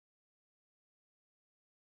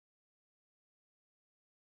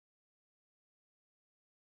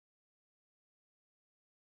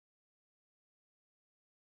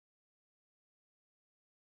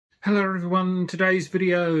Hello everyone, today's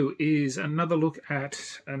video is another look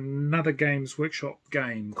at another Games Workshop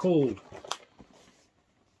game called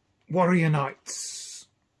Warrior Knights,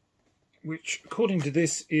 which according to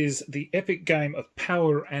this is the epic game of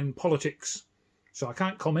power and politics. So I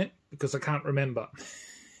can't comment because I can't remember.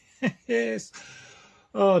 Yes.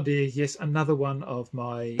 Oh dear, yes, another one of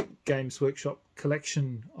my Games Workshop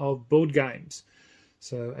collection of board games.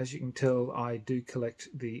 So as you can tell, I do collect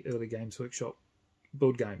the early Games Workshop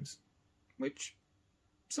board games, which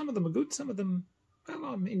some of them are good, some of them, well,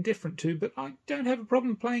 I'm indifferent to, but I don't have a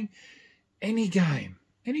problem playing any game.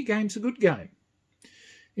 Any game's a good game.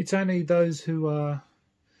 It's only those who are,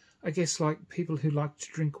 I guess, like people who like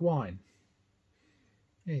to drink wine.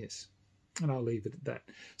 Yes, and I'll leave it at that.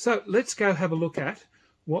 So let's go have a look at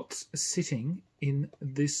what's sitting in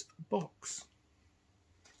this box.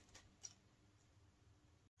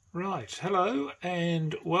 Right, hello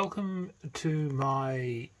and welcome to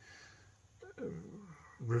my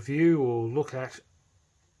review or look at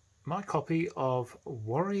my copy of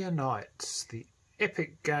Warrior Knights, the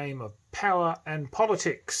epic game of power and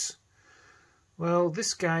politics. Well,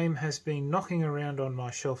 this game has been knocking around on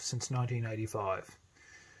my shelf since 1985,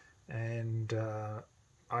 and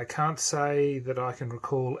I can't say that I can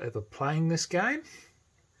recall ever playing this game.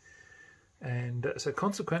 And so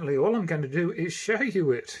consequently all I'm going to do is show you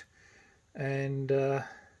it. And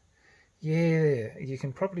yeah, you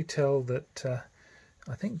can probably tell that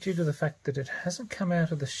I think due to the fact that it hasn't come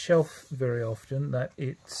out of the shelf very often, that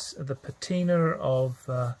it's the patina of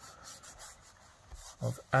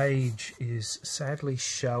age is sadly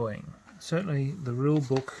showing. Certainly the rule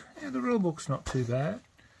book, yeah, the rule book's not too bad,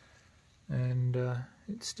 and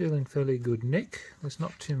it's still in fairly good nick. There's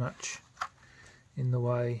not too much in the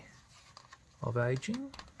way of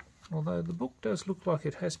aging, although the book does look like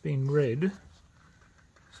it has been read.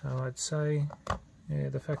 So I'd say, yeah,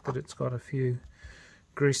 the fact that it's got a few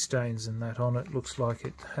grease stains and that on it looks like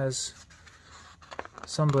it has,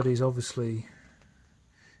 somebody's obviously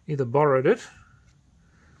either borrowed it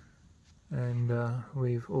and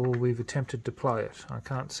we've attempted to play it. I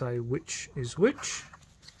can't say which is which,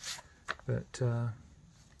 but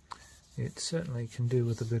it certainly can do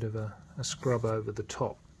with a bit of a scrub over the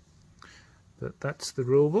top. But that's the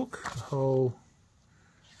rule book, the whole,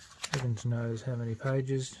 heavens knows how many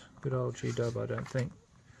pages. Good old G-Dub, I don't think,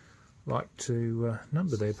 like to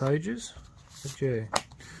number their pages, but yeah.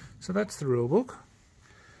 So that's the rule book.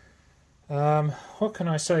 What can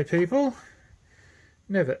I say, people?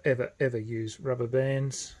 Never ever ever use rubber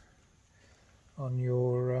bands on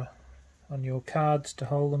your cards to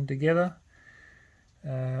hold them together.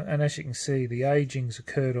 And as you can see, the aging's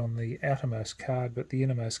occurred on the outermost card, but the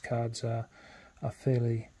innermost cards are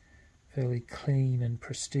fairly clean and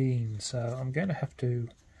pristine. So I'm going to have to,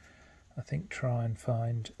 I think, try and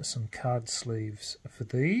find some card sleeves for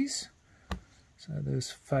these. So there's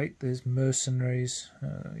Fate, there's Mercenaries.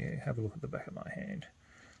 Yeah, have a look at the back of my hand.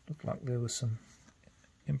 Looked like there were some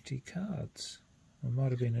empty cards. There might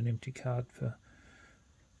have been an empty card for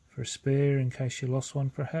a spare in case you lost one,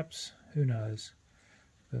 perhaps. Who knows?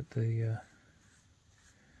 But the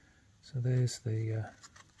so there's the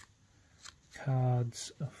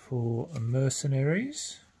cards for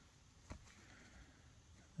Mercenaries,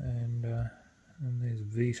 and there's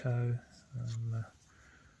Veto. I'm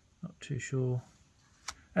not too sure.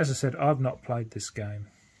 As I said, I've not played this game,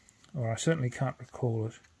 or I certainly can't recall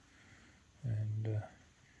it. And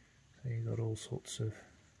so you've got all sorts of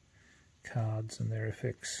cards and their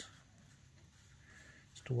effects.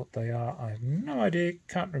 As to what they are, I have no idea,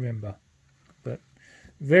 can't remember. But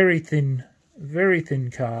very thin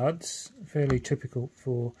cards, fairly typical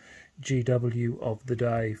for GW of the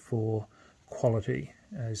day for quality,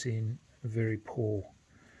 as in very poor.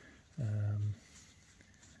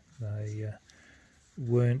 They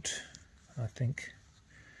weren't, I think,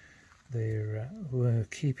 they were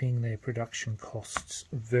keeping their production costs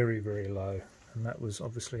very, very low, and that was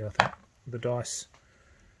obviously, I think, the dice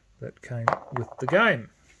that came with the game.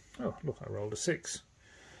 Oh, look, I rolled a 6.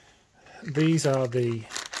 These are the,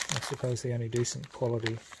 I suppose, the only decent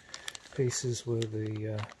quality pieces were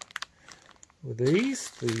the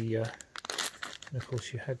these. And of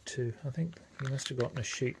course you had to, I think you must have gotten a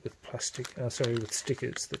sheet with plastic, with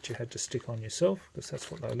stickers that you had to stick on yourself, because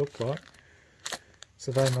that's what they look like.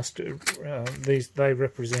 So they must, they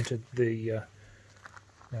represented the,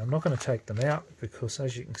 now I'm not going to take them out because,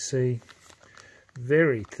 as you can see,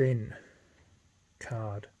 very thin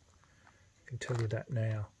card. I can tell you that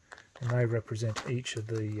now. And they represent each of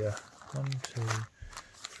the 1, 2,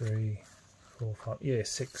 3, 4, 5, yeah,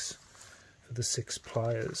 6 for the 6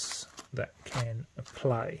 players that can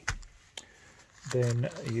play. Then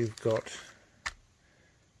you've got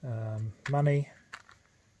money,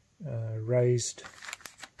 raised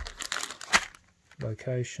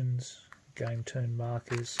locations, game turn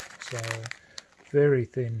markers, so very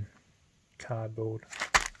thin cardboard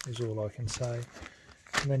is all I can say.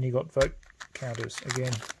 And then you got vote counters,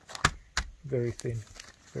 again very thin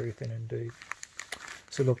indeed.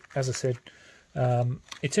 So look, as I said,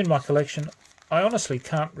 it's in my collection. I honestly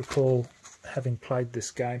can't recall having played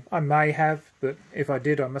this game. I may have, but if I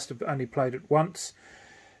did, I must have only played it once.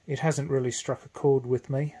 It hasn't really struck a chord with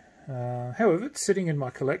me. However, it's sitting in my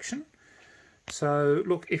collection. So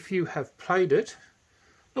look, if you have played it,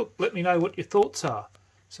 look, let me know what your thoughts are.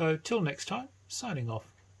 So till next time, signing off,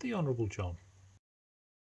 the Honourable John.